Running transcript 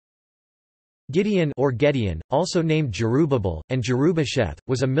Gideon or Gideon, also named Jerubbaal, and Jerubasheth,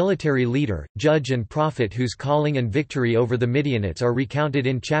 was a military leader, judge and prophet whose calling and victory over the Midianites are recounted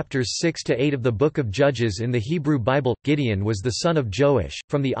in chapters 6–8 of the Book of Judges in the Hebrew Bible. Gideon was the son of Joash,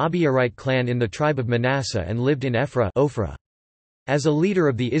 from the Abiarite clan in the tribe of Manasseh and lived in Ophrah. As a leader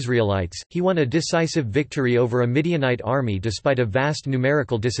of the Israelites, he won a decisive victory over a Midianite army despite a vast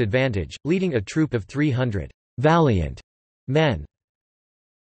numerical disadvantage, leading a troop of 300 valiant men.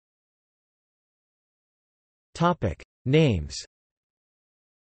 Names.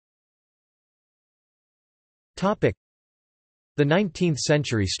 The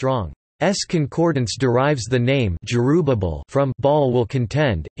 19th-century Strong's Concordance derives the name Jerubbaal from Baal will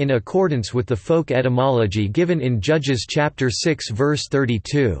contend, in accordance with the folk etymology given in Judges chapter 6 verse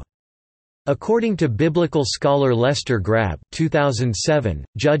 32. According to biblical scholar Lester Grabb 2007,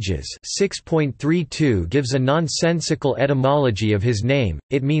 Judges 6.32 gives a nonsensical etymology of his name.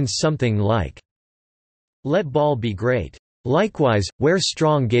 It means something like, "Let Baal be great." Likewise, where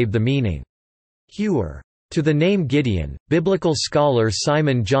Strong gave the meaning, "hewer." To the name Gideon, biblical scholar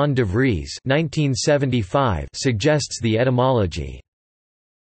Simon John de Vries 1975 suggests the etymology,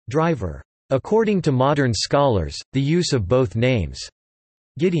 "driver." According to modern scholars, the use of both names,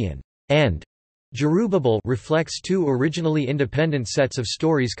 Gideon and Jerubbaal, reflects two originally independent sets of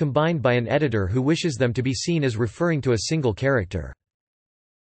stories combined by an editor who wishes them to be seen as referring to a single character.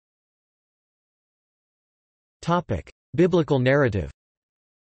 Biblical narrative.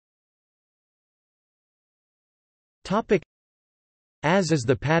 As is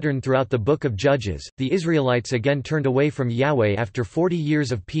the pattern throughout the Book of Judges, the Israelites again turned away from Yahweh after 40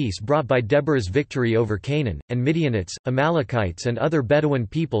 years of peace brought by Deborah's victory over Canaan, and Midianites, Amalekites and other Bedouin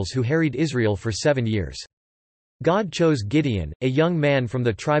peoples who harried Israel for 7 years. God chose Gideon, a young man from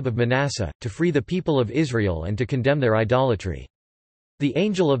the tribe of Manasseh, to free the people of Israel and to condemn their idolatry. The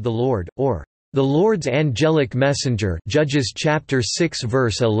angel of the Lord, or the Lord's angelic messenger, Judges chapter 6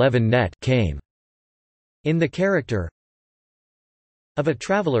 verse 11 net, came in the character of a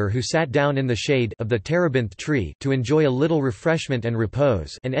traveler who sat down in the shade of the terebinth tree to enjoy a little refreshment and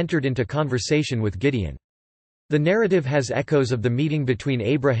repose, and entered into conversation with Gideon. The narrative has echoes of the meeting between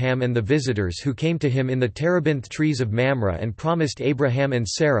Abraham and the visitors who came to him in the terebinth trees of Mamre and promised Abraham and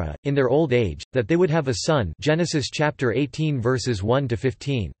Sarah, in their old age, that they would have a son. Genesis chapter 18 verses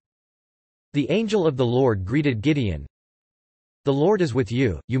 1–15. The angel of the Lord greeted Gideon. "The Lord is with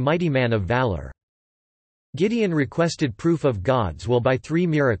you, you mighty man of valor." Gideon requested proof of God's will by 3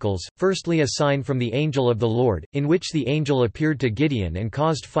 miracles, firstly a sign from the angel of the Lord, in which the angel appeared to Gideon and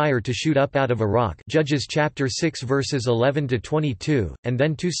caused fire to shoot up out of a rock, Judges chapter 6 verses 11–22, and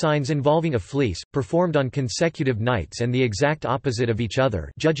then 2 signs involving a fleece, performed on consecutive nights and the exact opposite of each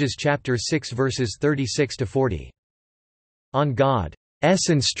other, Judges chapter 6 verses 36–40. On God's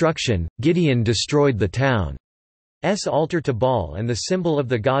instruction, Gideon destroyed the town's altar to Baal and the symbol of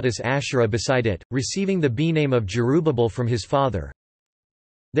the goddess Asherah beside it, receiving the bename of Jerubbaal from his father.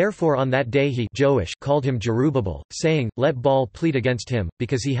 Therefore on that day Joash called him Jerubbaal, saying, "Let Baal plead against him,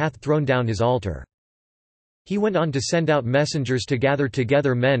 because he hath thrown down his altar." He went on to send out messengers to gather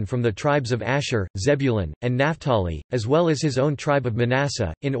together men from the tribes of Asher, Zebulun, and Naphtali, as well as his own tribe of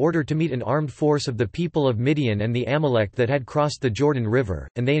Manasseh, in order to meet an armed force of the people of Midian and the Amalek that had crossed the Jordan River,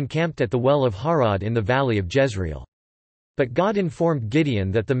 and they encamped at the well of Harod in the valley of Jezreel. But God informed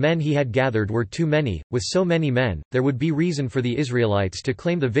Gideon that the men he had gathered were too many. With so many men, there would be reason for the Israelites to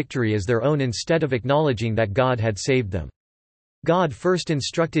claim the victory as their own instead of acknowledging that God had saved them. God first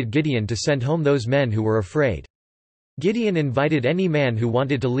instructed Gideon to send home those men who were afraid. Gideon invited any man who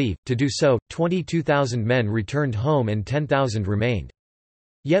wanted to leave, to do so. 22,000 men returned home and 10,000 remained.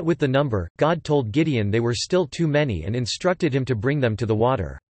 Yet with the number, God told Gideon they were still too many and instructed him to bring them to the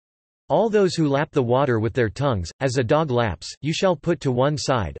water. "All those who lap the water with their tongues, as a dog laps, you shall put to one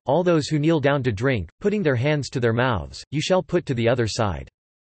side, all those who kneel down to drink, putting their hands to their mouths, you shall put to the other side."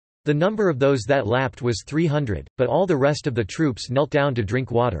 The number of those that lapped was 300, but all the rest of the troops knelt down to drink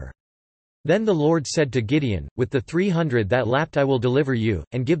water. Then the Lord said to Gideon, "With the 300 that lapped I will deliver you,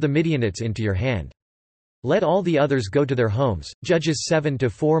 and give the Midianites into your hand. Let all the others go to their homes." Judges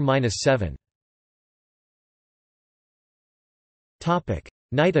 7–4–7.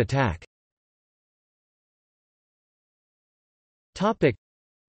 Night attack.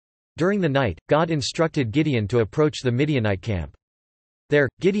 During the night, God instructed Gideon to approach the Midianite camp. There,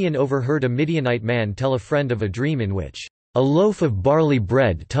 Gideon overheard a Midianite man tell a friend of a dream in which, "a loaf of barley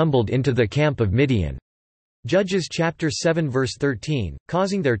bread tumbled into the camp of Midian." Judges chapter 7 verse 13,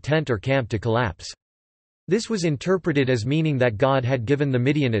 causing their tent or camp to collapse. This was interpreted as meaning that God had given the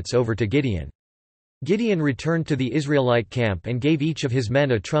Midianites over to Gideon. Gideon returned to the Israelite camp and gave each of his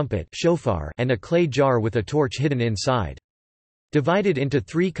men a trumpet shofar and a clay jar with a torch hidden inside. Divided into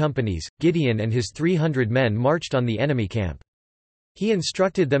 3 companies, Gideon and his 300 men marched on the enemy camp. He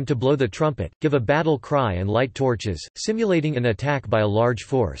instructed them to blow the trumpet, give a battle cry and light torches, simulating an attack by a large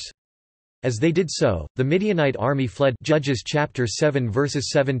force. As they did so, the Midianite army fled. Judges chapter 7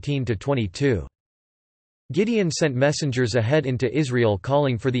 verses 17 to 22. Gideon sent messengers ahead into Israel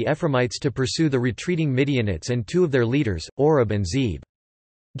calling for the Ephraimites to pursue the retreating Midianites and 2 of their leaders, Oreb and Zeb.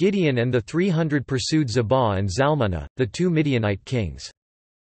 Gideon and the 300 pursued Zebah and Zalmunna, the 2 Midianite kings.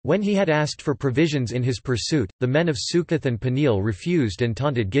 When he had asked for provisions in his pursuit, the men of Succoth and Peniel refused and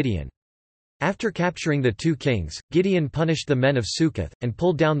taunted Gideon. After capturing the 2 kings, Gideon punished the men of Succoth, and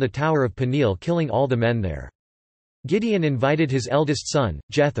pulled down the tower of Peniel, killing all the men there. Gideon invited his eldest son,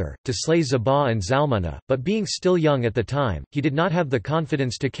 Jether, to slay Zebah and Zalmunna, but being still young at the time, he did not have the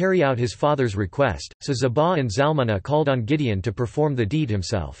confidence to carry out his father's request, so Zebah and Zalmunna called on Gideon to perform the deed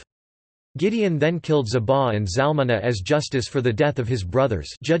himself. Gideon then killed Zebah and Zalmunna as justice for the death of his brothers.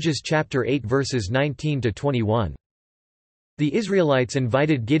 Judges chapter 8 verses 19 to 21. The Israelites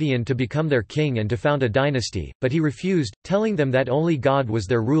invited Gideon to become their king and to found a dynasty, but he refused, telling them that only God was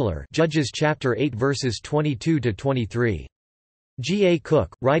their ruler. Judges chapter 8 verses 22 to 23. G. A.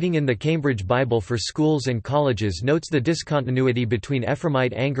 Cook, writing in the Cambridge Bible for Schools and Colleges, notes the discontinuity between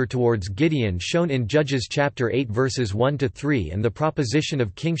Ephraimite anger towards Gideon shown in Judges chapter 8 verses 1 to 3 and the proposition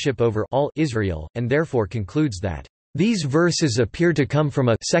of kingship over all Israel, and therefore concludes that these verses appear to come from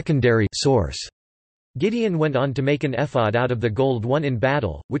a secondary source. Gideon went on to make an ephod out of the gold won in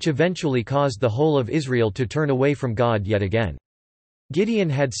battle, which eventually caused the whole of Israel to turn away from God yet again. Gideon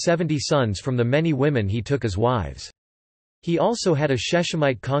had 70 sons from the many women he took as wives. He also had a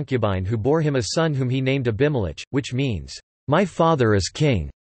Shechemite concubine who bore him a son whom he named Abimelech, which means, "My father is king."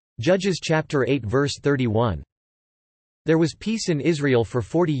 Judges chapter 8 verse 31. There was peace in Israel for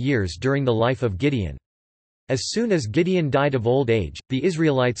 40 years during the life of Gideon. As soon as Gideon died of old age, the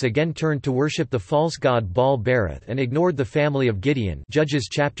Israelites again turned to worship the false god Baal-berith and ignored the family of Gideon. Judges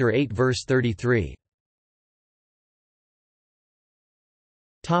chapter 8 verse 33.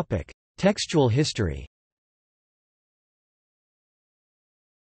 Topic: Textual history.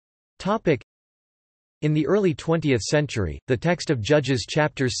 Topic: In the early 20th century, the text of Judges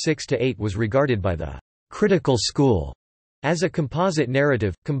chapters 6 to 8 was regarded by the critical school as a composite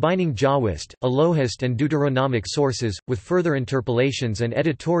narrative, combining Jahwist, Elohist and Deuteronomic sources, with further interpolations and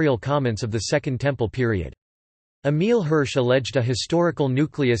editorial comments of the Second Temple period. Emil Hirsch alleged a historical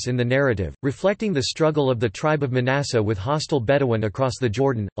nucleus in the narrative, reflecting the struggle of the tribe of Manasseh with hostile Bedouin across the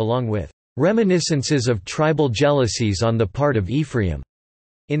Jordan, along with reminiscences of tribal jealousies on the part of Ephraim.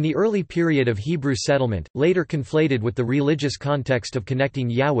 In the early period of Hebrew settlement, later conflated with the religious context of connecting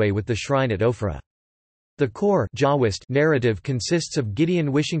Yahweh with the shrine at Ophrah. The core Jahwist narrative consists of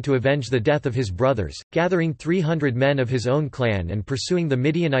Gideon wishing to avenge the death of his brothers, gathering 300 men of his own clan and pursuing the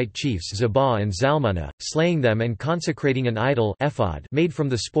Midianite chiefs Zebah and Zalmunna, slaying them and consecrating an idol ephod made from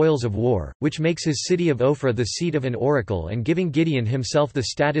the spoils of war, which makes his city of Ophrah the seat of an oracle and giving Gideon himself the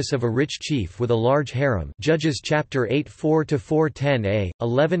status of a rich chief with a large harem. Judges chapter 8 4-4 10a,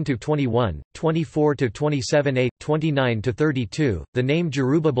 11-21, 24-27a, 29-32. The name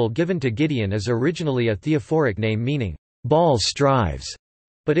Jerubbaal given to Gideon is originally a theophoric name meaning, Baal strives,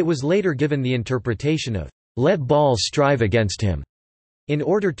 but it was later given the interpretation of, let Baal strive against him, in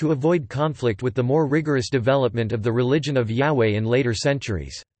order to avoid conflict with the more rigorous development of the religion of Yahweh in later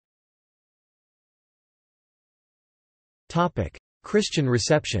centuries. Christian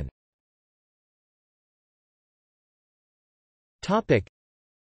reception.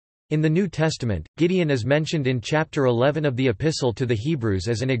 In the New Testament, Gideon is mentioned in chapter 11 of the Epistle to the Hebrews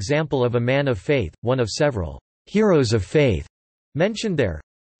as an example of a man of faith, one of several heroes of faith mentioned there.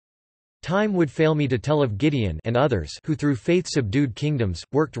 Time would fail me to tell of Gideon and others who through faith subdued kingdoms,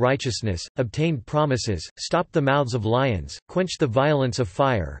 worked righteousness, obtained promises, stopped the mouths of lions, quenched the violence of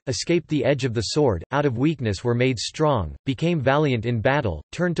fire, escaped the edge of the sword, out of weakness were made strong, became valiant in battle,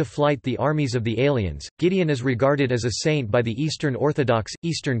 turned to flight the armies of the aliens. Gideon is regarded as a saint by the Eastern Orthodox,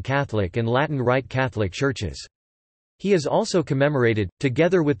 Eastern Catholic and Latin Rite Catholic churches. He is also commemorated,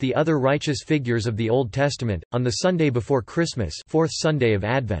 together with the other righteous figures of the Old Testament, on the Sunday before Christmas, fourth Sunday of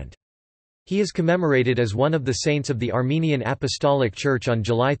Advent. He is commemorated as one of the saints of the Armenian Apostolic Church on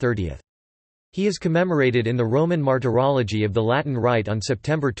July 30. He is commemorated in the Roman Martyrology of the Latin Rite on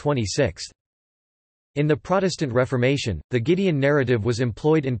September 26. In the Protestant Reformation, the Gideon narrative was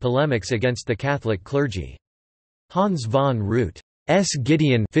employed in polemics against the Catholic clergy. Hans von Root's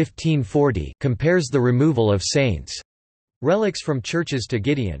Gideon 1540 compares the removal of saints' relics from churches to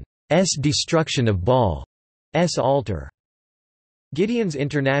Gideon's destruction of Baal's altar. Gideon's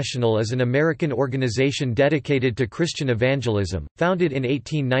International is an American organization dedicated to Christian evangelism, founded in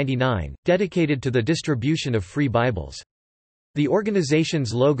 1899, dedicated to the distribution of free Bibles. The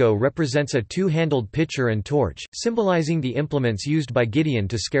organization's logo represents a two-handled pitcher and torch, symbolizing the implements used by Gideon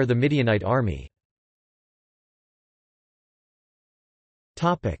to scare the Midianite army.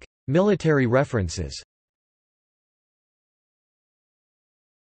 Military references.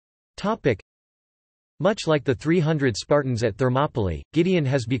 Much like the 300 Spartans at Thermopylae, Gideon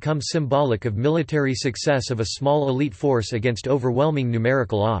has become symbolic of military success of a small elite force against overwhelming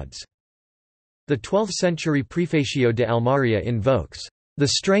numerical odds. The 12th-century Prefatio de Almeria invokes the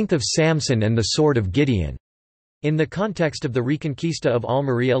strength of Samson and the sword of Gideon in the context of the Reconquista of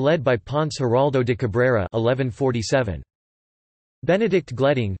Almeria led by Ponce Geraldo de Cabrera 1147. Benedict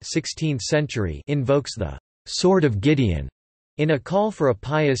Gleding 16th century invokes the sword of Gideon in a call for a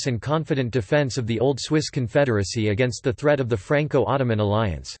pious and confident defense of the old Swiss Confederacy against the threat of the Franco-Ottoman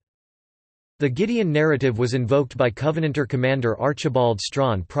alliance. The Gideon narrative was invoked by Covenanter commander Archibald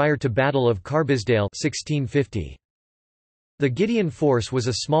Strawn prior to Battle of Carbisdale 1650. The Gideon Force was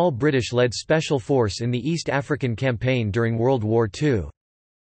a small British-led special force in the East African Campaign during World War II.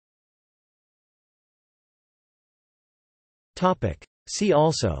 See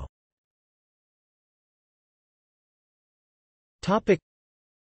also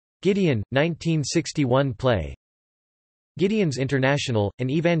Gideon, 1961 play. Gideon's International, an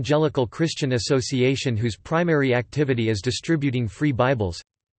evangelical Christian association whose primary activity is distributing free Bibles.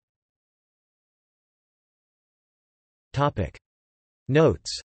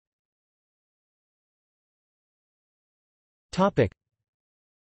 Notes.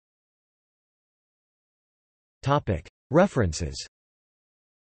 References.